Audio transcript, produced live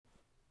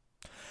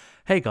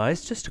Hey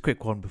guys, just a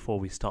quick one before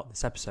we start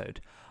this episode.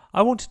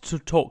 I wanted to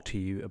talk to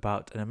you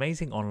about an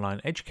amazing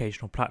online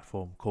educational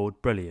platform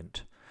called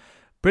Brilliant.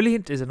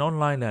 Brilliant is an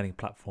online learning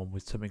platform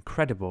with some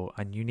incredible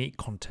and unique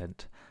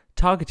content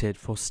targeted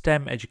for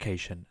STEM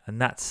education,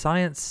 and that's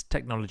science,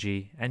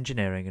 technology,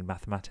 engineering, and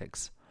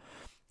mathematics.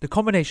 The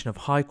combination of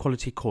high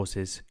quality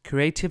courses,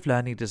 creative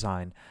learning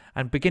design,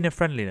 and beginner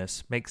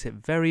friendliness makes it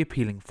very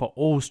appealing for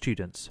all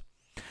students.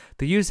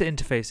 The user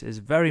interface is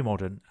very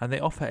modern, and they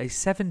offer a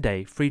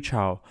 7-day free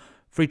trial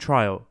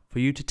for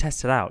you to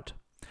test it out.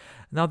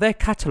 Now, their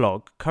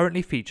catalogue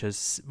currently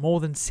features more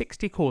than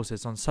 60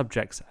 courses on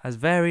subjects as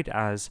varied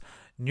as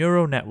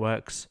neural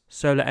networks,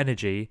 solar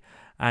energy,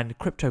 and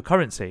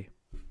cryptocurrency.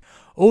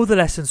 All the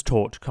lessons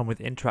taught come with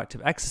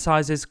interactive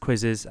exercises,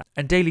 quizzes,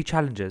 and daily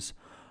challenges,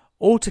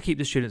 all to keep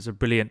the students of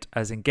Brilliant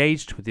as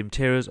engaged with the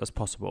materials as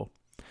possible.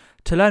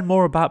 To learn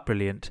more about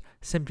Brilliant,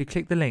 simply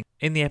click the link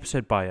in the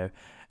episode bio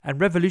and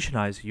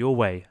revolutionize your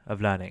way of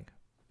learning.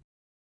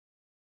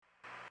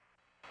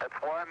 It's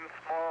one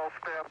small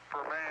step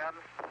for man,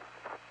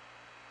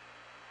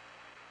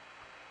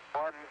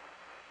 one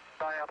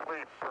giant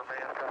leap for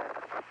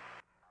mankind.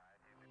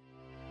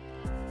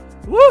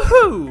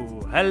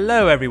 Woohoo!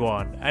 Hello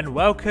everyone, and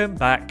welcome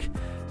back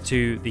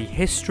to the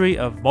History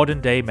of Modern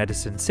Day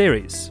Medicine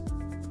series.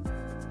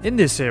 In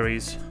this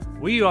series,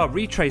 we are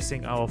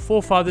retracing our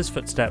forefathers'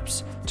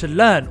 footsteps to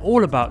learn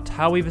all about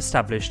how we've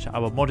established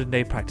our modern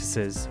day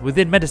practices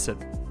within medicine.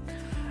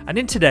 And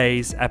in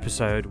today's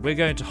episode, we're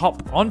going to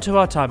hop onto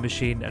our time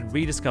machine and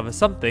rediscover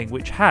something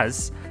which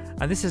has,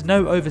 and this is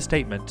no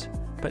overstatement,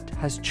 but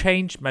has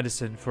changed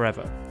medicine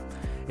forever.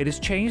 It has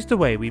changed the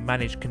way we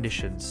manage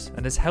conditions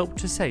and has helped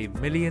to save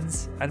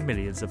millions and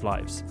millions of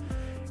lives.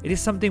 It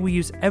is something we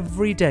use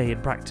every day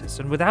in practice,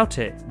 and without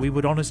it, we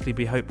would honestly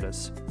be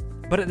hopeless.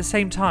 But at the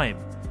same time,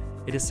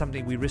 it is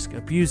something we risk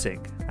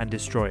abusing and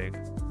destroying.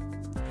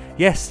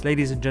 Yes,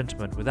 ladies and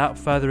gentlemen, without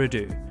further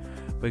ado,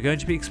 we're going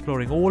to be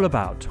exploring all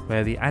about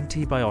where the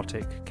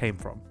antibiotic came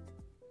from.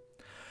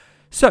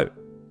 So,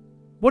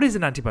 what is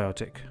an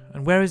antibiotic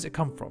and where has it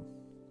come from?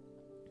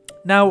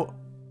 Now,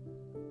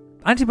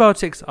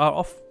 antibiotics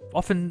are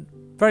often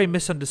very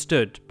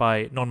misunderstood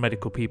by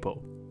non-medical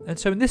people. And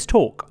so in this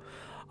talk,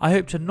 I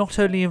hope to not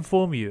only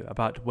inform you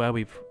about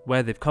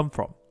where they've come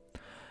from,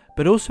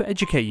 but also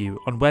educate you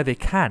on where they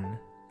can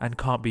and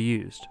can't be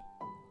used.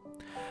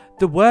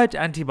 The word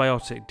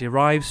antibiotic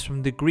derives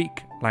from the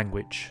Greek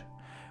language,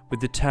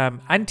 with the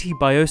term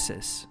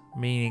antibiosis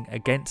meaning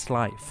against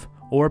life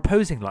or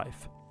opposing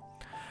life.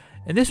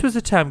 And this was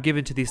a term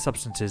given to these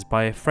substances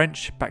by a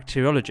French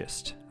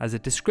bacteriologist as a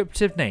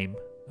descriptive name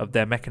of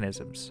their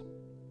mechanisms.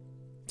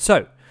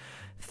 So,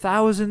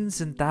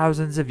 thousands and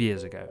thousands of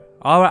years ago,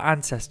 our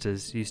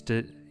ancestors used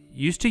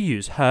to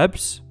use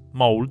herbs,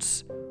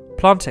 molds,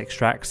 plant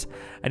extracts,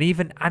 and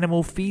even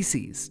animal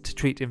feces to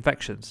treat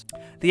infections.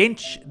 The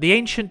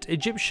ancient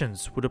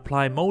Egyptians would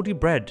apply mouldy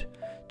bread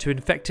to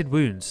infected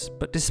wounds,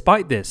 but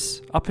despite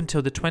this, up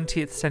until the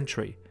 20th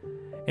century,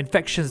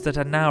 infections that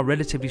are now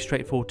relatively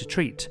straightforward to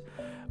treat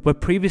were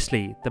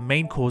previously the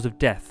main cause of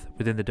death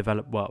within the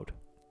developed world.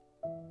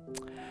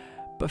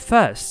 But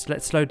first,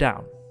 let's slow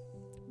down.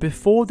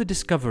 Before the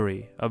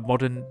discovery of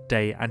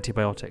modern-day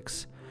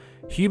antibiotics,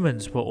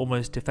 humans were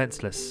almost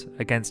defenseless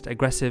against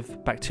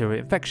aggressive bacterial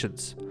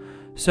infections.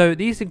 So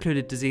these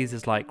included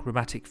diseases like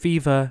rheumatic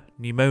fever,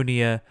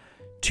 pneumonia,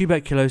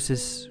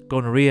 tuberculosis,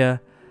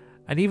 gonorrhea,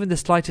 and even the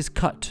slightest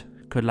cut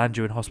could land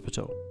you in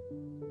hospital.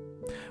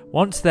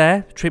 Once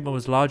there, treatment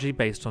was largely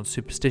based on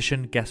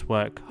superstition,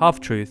 guesswork,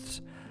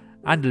 half-truths,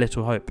 and a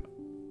little hope.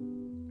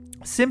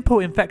 Simple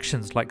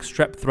infections like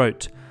strep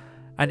throat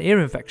and ear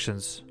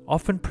infections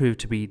often proved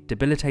to be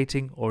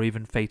debilitating or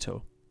even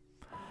fatal.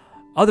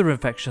 Other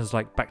infections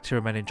like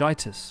bacterial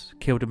meningitis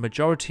killed a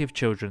majority of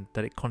children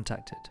that it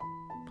contacted.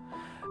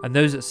 And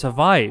those that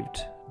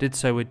survived did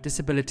so with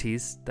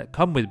disabilities that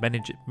come with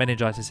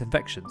meningitis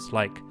infections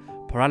like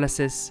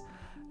paralysis,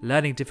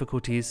 learning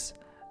difficulties,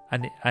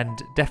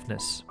 and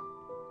deafness.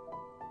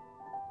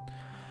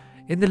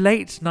 In the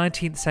late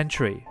 19th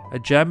century, a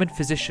German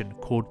physician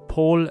called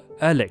Paul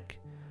Ehrlich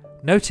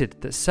noted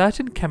that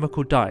certain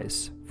chemical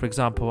dyes, for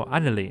example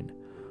aniline,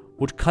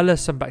 would colour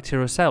some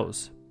bacterial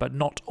cells, but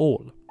not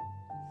all.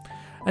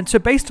 And so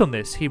based on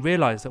this, he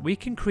realised that we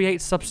can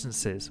create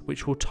substances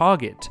which will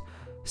target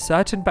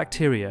certain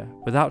bacteria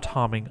without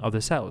harming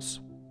other cells.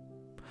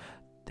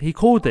 He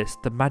called this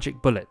the magic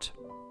bullet.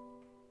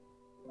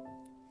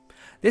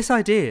 This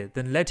idea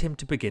then led him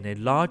to begin a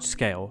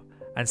large-scale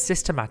and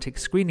systematic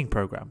screening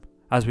program,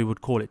 as we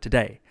would call it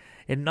today,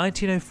 in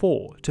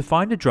 1904 to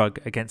find a drug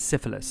against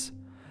syphilis.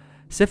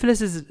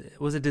 Syphilis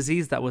was a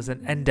disease that was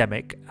an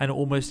endemic and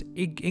almost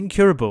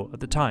incurable at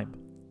the time.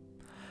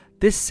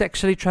 This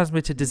sexually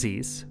transmitted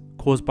disease,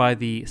 caused by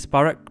the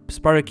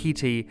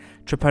Spirochaete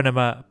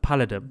treponema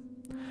pallidum,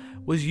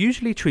 was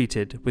usually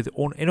treated with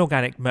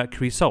inorganic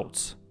mercury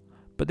salts,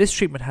 but this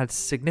treatment had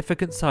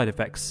significant side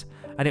effects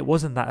and it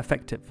wasn't that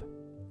effective.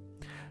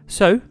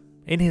 So,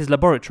 in his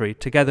laboratory,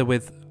 together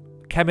with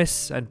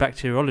chemists and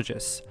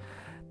bacteriologists,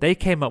 they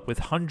came up with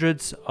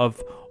hundreds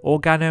of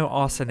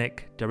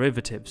organoarsenic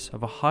derivatives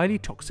of a highly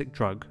toxic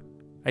drug,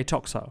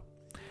 atoxyl,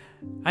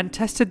 and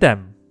tested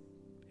them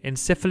in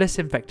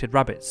syphilis-infected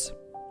rabbits.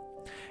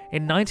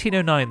 In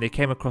 1909, they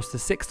came across the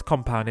sixth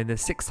compound in the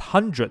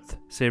 600th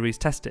series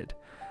tested,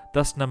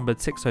 thus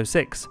numbered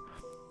 606,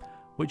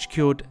 which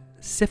cured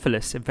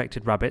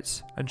syphilis-infected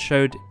rabbits and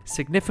showed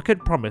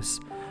significant promise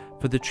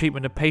for the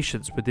treatment of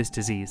patients with this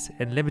disease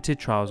in limited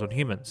trials on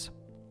humans.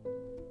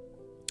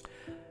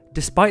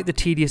 Despite the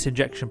tedious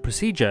injection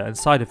procedure and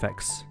side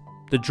effects,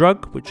 the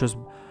drug, which was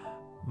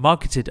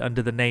marketed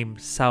under the name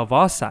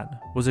Salvarsan,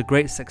 was a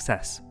great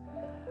success,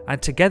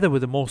 and together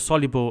with a more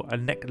soluble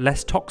and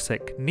less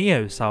toxic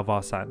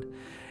Neo-Salvarsan,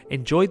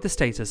 enjoyed the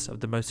status of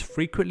the most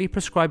frequently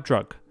prescribed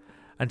drug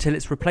until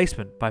its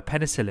replacement by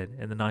penicillin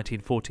in the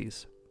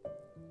 1940s.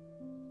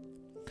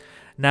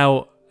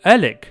 Now,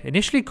 Ehrlich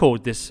initially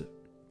called this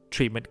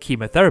treatment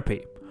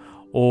chemotherapy,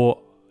 or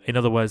in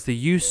other words, the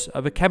use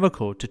of a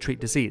chemical to treat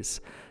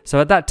disease.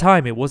 So at that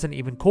time, it wasn't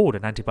even called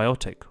an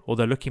antibiotic,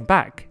 although looking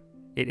back,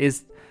 it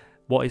is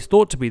what is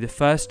thought to be the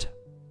first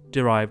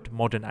derived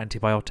modern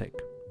antibiotic.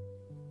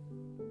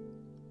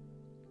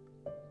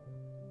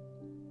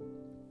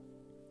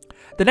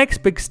 The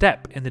next big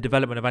step in the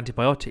development of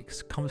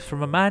antibiotics comes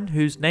from a man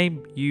whose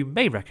name you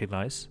may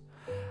recognise.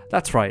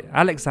 That's right,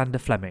 Alexander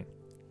Fleming.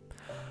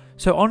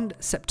 So on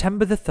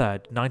September the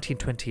 3rd,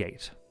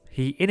 1928,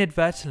 he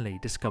inadvertently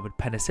discovered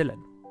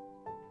penicillin.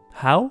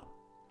 How?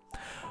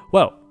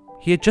 Well,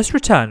 he had just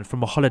returned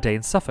from a holiday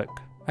in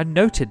Suffolk and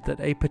noted that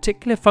a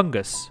particular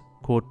fungus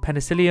called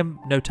Penicillium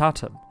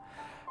notatum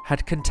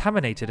had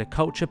contaminated a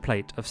culture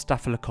plate of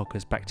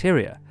Staphylococcus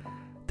bacteria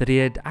that he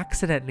had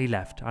accidentally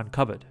left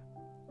uncovered.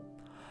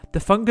 The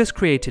fungus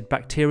created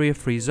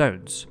bacteria-free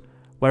zones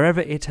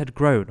wherever it had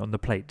grown on the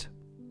plate.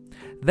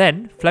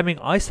 Then Fleming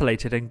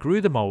isolated and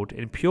grew the mould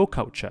in pure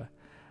culture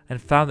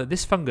and found that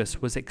this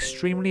fungus was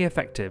extremely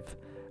effective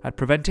at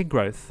preventing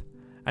growth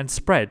and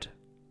spread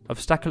of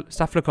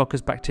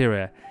Staphylococcus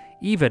bacteria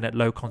even at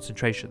low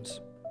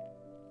concentrations.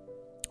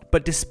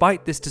 But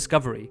despite this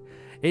discovery,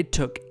 it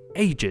took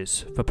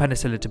ages for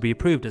penicillin to be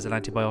approved as an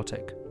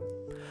antibiotic.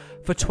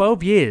 For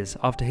 12 years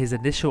after his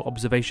initial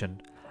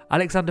observation,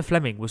 Alexander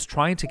Fleming was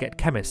trying to get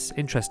chemists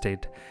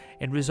interested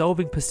in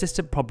resolving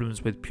persistent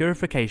problems with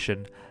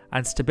purification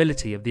and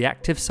stability of the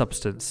active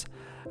substance,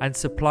 and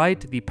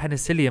supplied the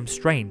Penicillium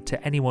strain to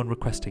anyone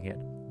requesting it.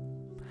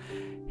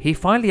 He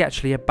finally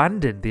actually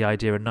abandoned the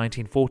idea in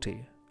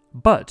 1940,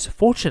 but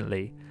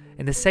fortunately,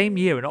 in the same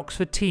year an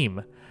Oxford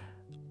team,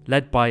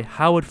 led by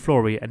Howard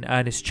Florey and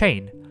Ernest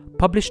Chain,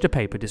 published a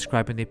paper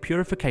describing the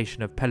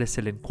purification of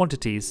penicillin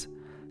quantities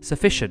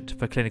sufficient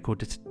for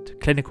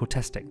clinical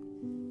testing.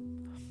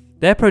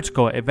 Their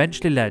protocol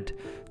eventually led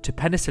to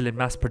penicillin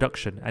mass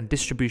production and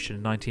distribution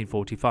in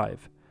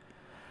 1945.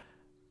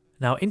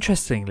 Now,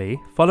 interestingly,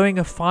 following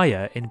a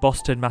fire in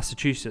Boston,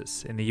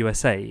 Massachusetts in the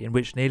USA, in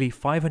which nearly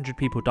 500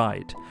 people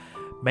died,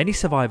 many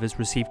survivors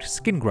received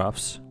skin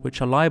grafts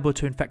which are liable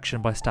to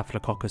infection by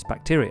Staphylococcus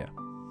bacteria.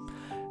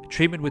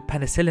 Treatment with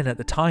penicillin at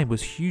the time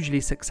was hugely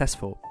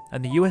successful,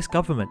 and the US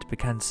government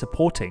began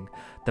supporting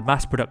the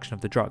mass production of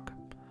the drug.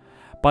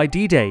 By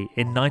D-Day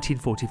in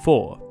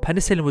 1944,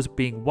 penicillin was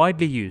being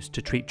widely used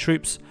to treat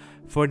troops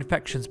for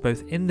infections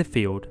both in the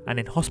field and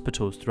in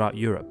hospitals throughout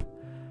Europe.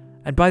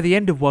 And by the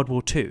end of World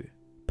War II,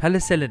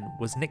 penicillin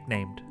was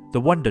nicknamed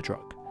the Wonder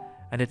Drug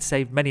and had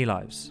saved many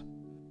lives.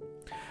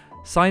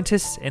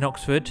 Scientists in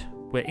Oxford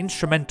were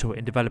instrumental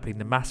in developing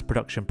the mass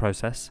production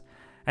process,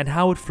 and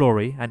Howard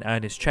Florey and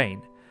Ernest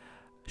Chain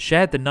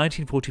shared the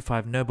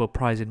 1945 Nobel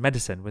Prize in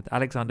Medicine with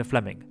Alexander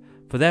Fleming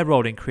for their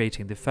role in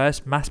creating the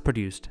first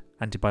mass-produced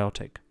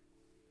antibiotic.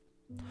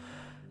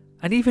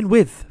 And even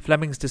with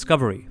Fleming's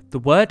discovery, the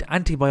word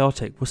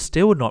antibiotic was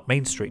still not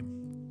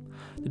mainstream.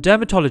 The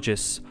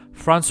dermatologist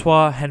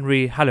Francois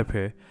Henri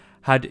Hallepeu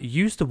had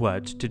used the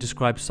word to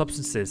describe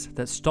substances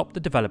that stopped the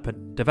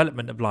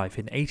development of life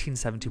in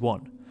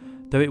 1871,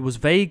 though it was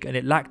vague and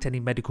it lacked any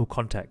medical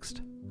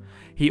context.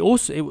 It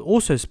was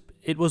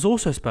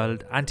also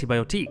spelled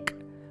antibiotique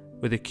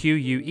with a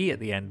Q-U-E at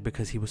the end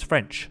because he was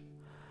French.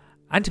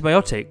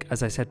 Antibiotic,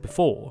 as I said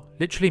before,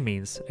 literally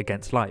means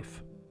against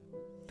life.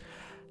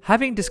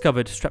 Having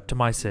discovered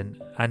streptomycin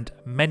and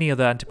many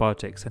other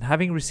antibiotics, and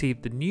having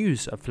received the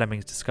news of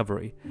Fleming's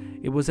discovery,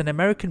 it was an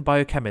American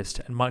biochemist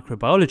and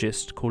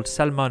microbiologist called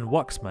Selman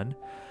Waksman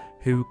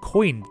who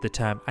coined the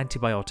term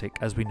antibiotic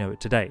as we know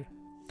it today.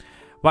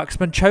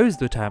 Waksman chose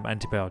the term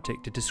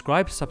antibiotic to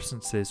describe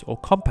substances or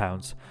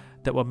compounds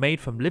that were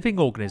made from living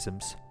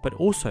organisms but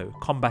also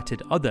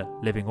combated other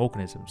living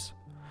organisms.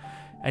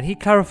 And he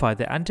clarified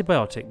that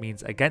antibiotic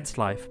means against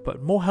life,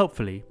 but more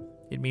helpfully,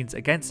 it means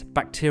against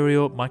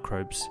bacterial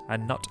microbes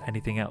and not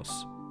anything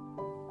else.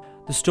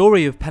 The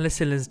story of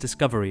penicillin's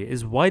discovery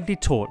is widely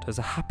taught as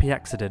a happy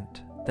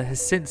accident that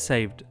has since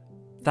saved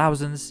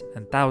thousands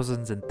and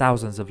thousands and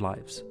thousands of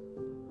lives.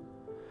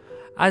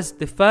 As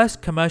the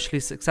first commercially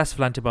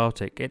successful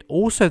antibiotic, it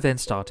also then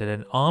started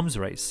an arms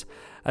race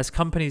as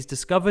companies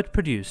discovered,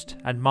 produced,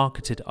 and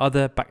marketed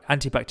other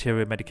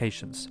antibacterial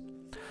medications.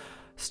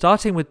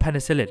 Starting with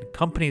penicillin,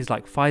 companies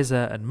like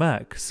Pfizer and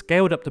Merck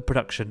scaled up the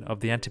production of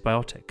the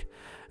antibiotic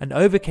and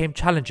overcame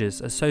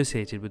challenges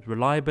associated with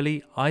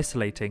reliably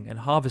isolating and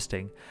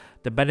harvesting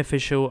the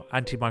beneficial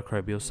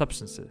antimicrobial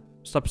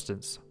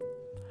substance.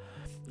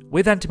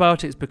 With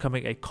antibiotics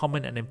becoming a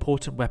common and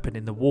important weapon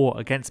in the war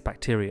against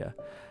bacteria,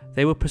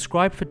 they were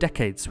prescribed for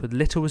decades with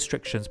little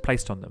restrictions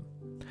placed on them.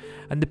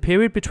 And the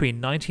period between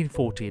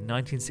 1940 and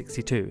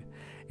 1962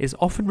 is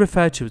often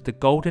referred to as the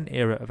golden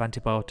era of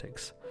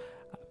antibiotics,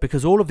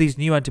 because all of these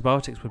new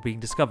antibiotics were being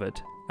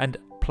discovered and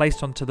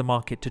placed onto the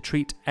market to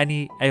treat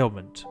any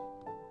ailment.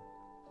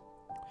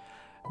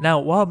 Now,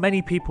 while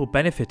many people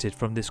benefited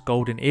from this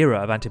golden era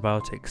of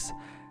antibiotics,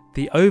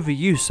 the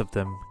overuse of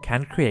them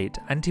can create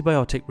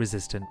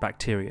antibiotic-resistant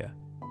bacteria.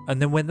 And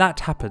then when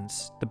that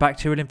happens, the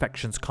bacterial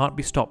infections can't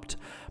be stopped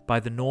by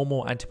the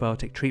normal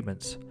antibiotic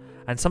treatments,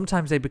 and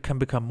sometimes they can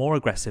become more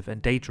aggressive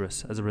and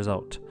dangerous as a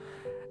result.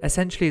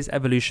 Essentially, as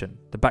evolution,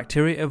 the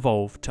bacteria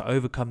evolve to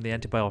overcome the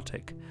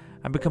antibiotic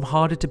and become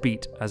harder to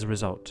beat as a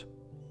result.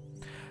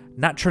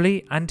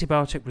 Naturally,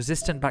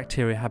 antibiotic-resistant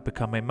bacteria have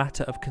become a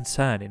matter of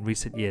concern in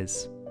recent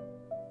years.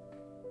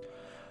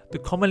 The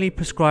commonly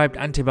prescribed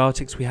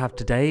antibiotics we have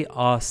today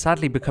are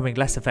sadly becoming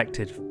less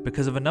effective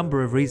because of a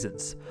number of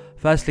reasons.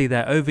 Firstly,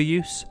 their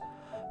overuse,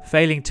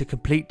 failing to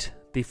complete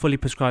the fully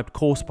prescribed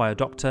course by a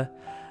doctor,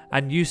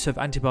 and use of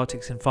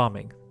antibiotics in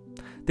farming.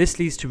 This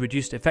leads to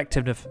reduced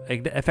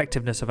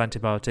effectiveness of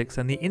antibiotics,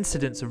 and the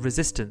incidence of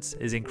resistance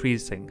is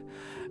increasing,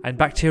 and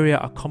bacteria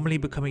are commonly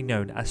becoming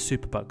known as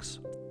superbugs.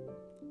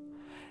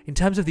 In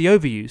terms of the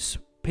overuse,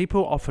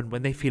 people often,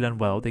 when they feel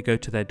unwell, they go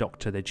to their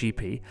doctor, their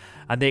GP,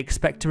 and they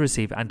expect to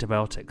receive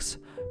antibiotics.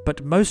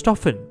 But most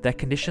often, their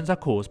conditions are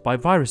caused by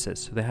viruses,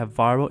 so they have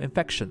viral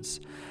infections.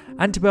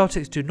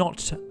 Antibiotics do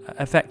not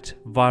affect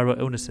viral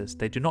illnesses.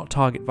 They do not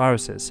target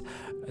viruses.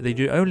 They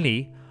do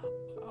only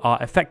are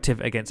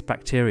effective against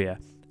bacteria.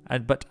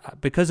 But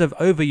because of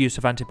overuse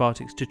of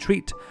antibiotics to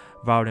treat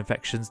viral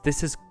infections,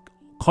 this has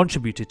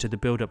contributed to the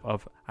buildup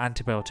of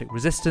antibiotic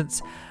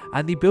resistance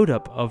and the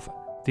buildup of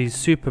these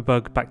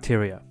superbug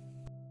bacteria.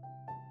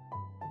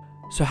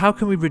 So how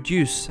can we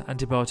reduce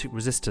antibiotic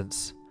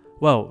resistance?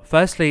 Well,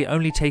 firstly,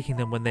 only taking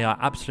them when they are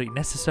absolutely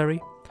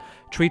necessary,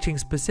 treating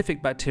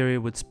specific bacteria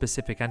with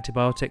specific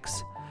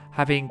antibiotics,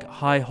 having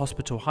high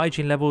hospital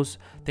hygiene levels,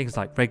 things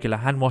like regular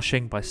hand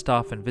washing by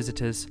staff and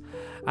visitors,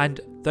 and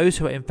those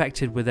who are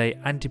infected with an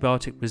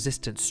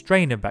antibiotic-resistant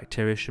strain of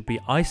bacteria should be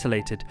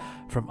isolated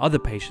from other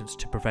patients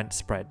to prevent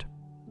spread.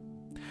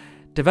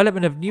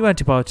 Development of new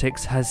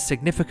antibiotics has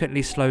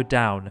significantly slowed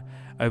down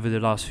over the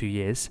last few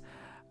years.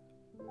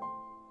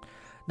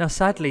 Now,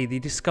 sadly, the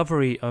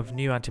discovery of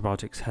new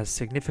antibiotics has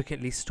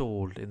significantly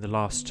stalled in the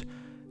last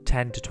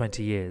 10 to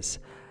 20 years,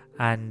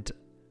 and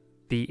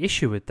the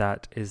issue with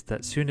that is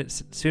that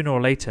sooner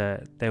or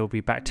later there will be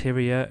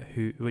bacteria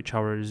which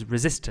are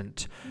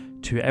resistant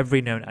to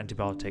every known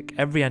antibiotic.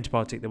 Every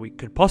antibiotic that we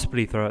could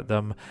possibly throw at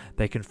them,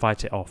 they can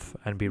fight it off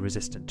and be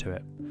resistant to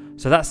it.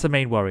 So that's the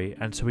main worry,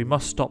 and so we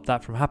must stop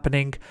that from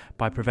happening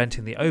by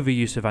preventing the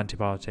overuse of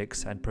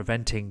antibiotics and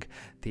preventing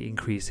the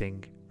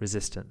increasing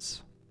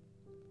resistance.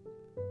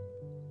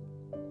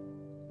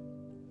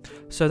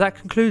 So that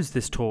concludes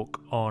this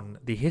talk on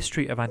the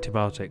history of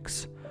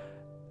antibiotics.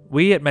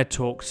 We at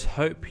MedTalks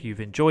hope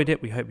you've enjoyed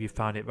it. We hope you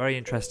found it very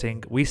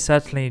interesting. We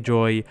certainly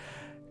enjoy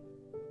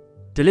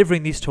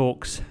delivering these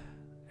talks.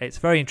 It's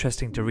very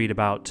interesting to read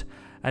about,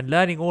 and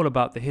learning all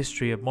about the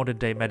history of modern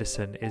day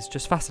medicine is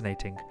just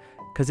fascinating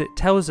because it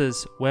tells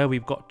us where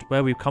we've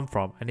come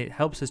from, and it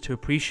helps us to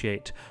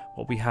appreciate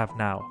what we have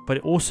now. But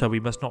also,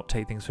 we must not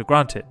take things for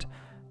granted.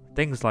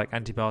 Things like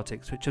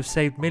antibiotics, which have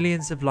saved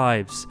millions of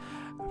lives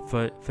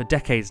for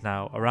decades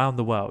now around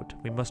the world.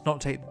 We must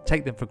not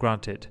take them for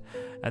granted,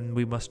 and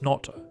we must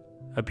not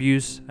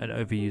abuse and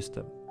overuse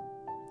them.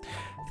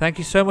 Thank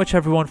you so much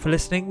everyone for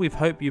listening. We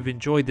hope you've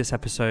enjoyed this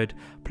episode.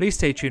 Please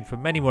stay tuned for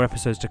many more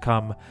episodes to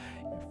come.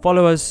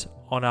 Follow us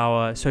on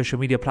our social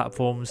media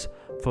platforms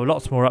for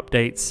lots more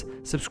updates.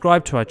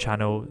 Subscribe to our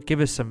channel, give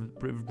us some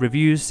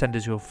reviews, send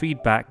us your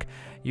feedback.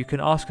 You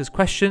can ask us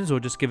questions or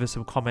just give us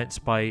some comments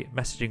by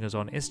messaging us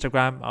on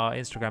Instagram. Our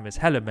Instagram is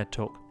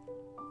HelloMedTalk.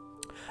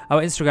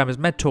 Our Instagram is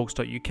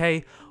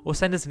medtalks.uk, or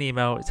send us an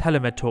email. It's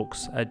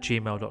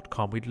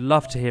hellomedtalks@gmail.com. We'd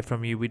love to hear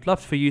from you. We'd love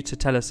for you to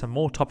tell us some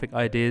more topic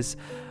ideas,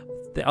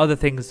 the other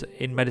things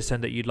in medicine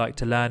that you'd like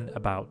to learn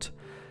about.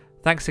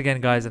 Thanks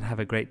again, guys, and have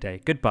a great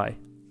day. Goodbye.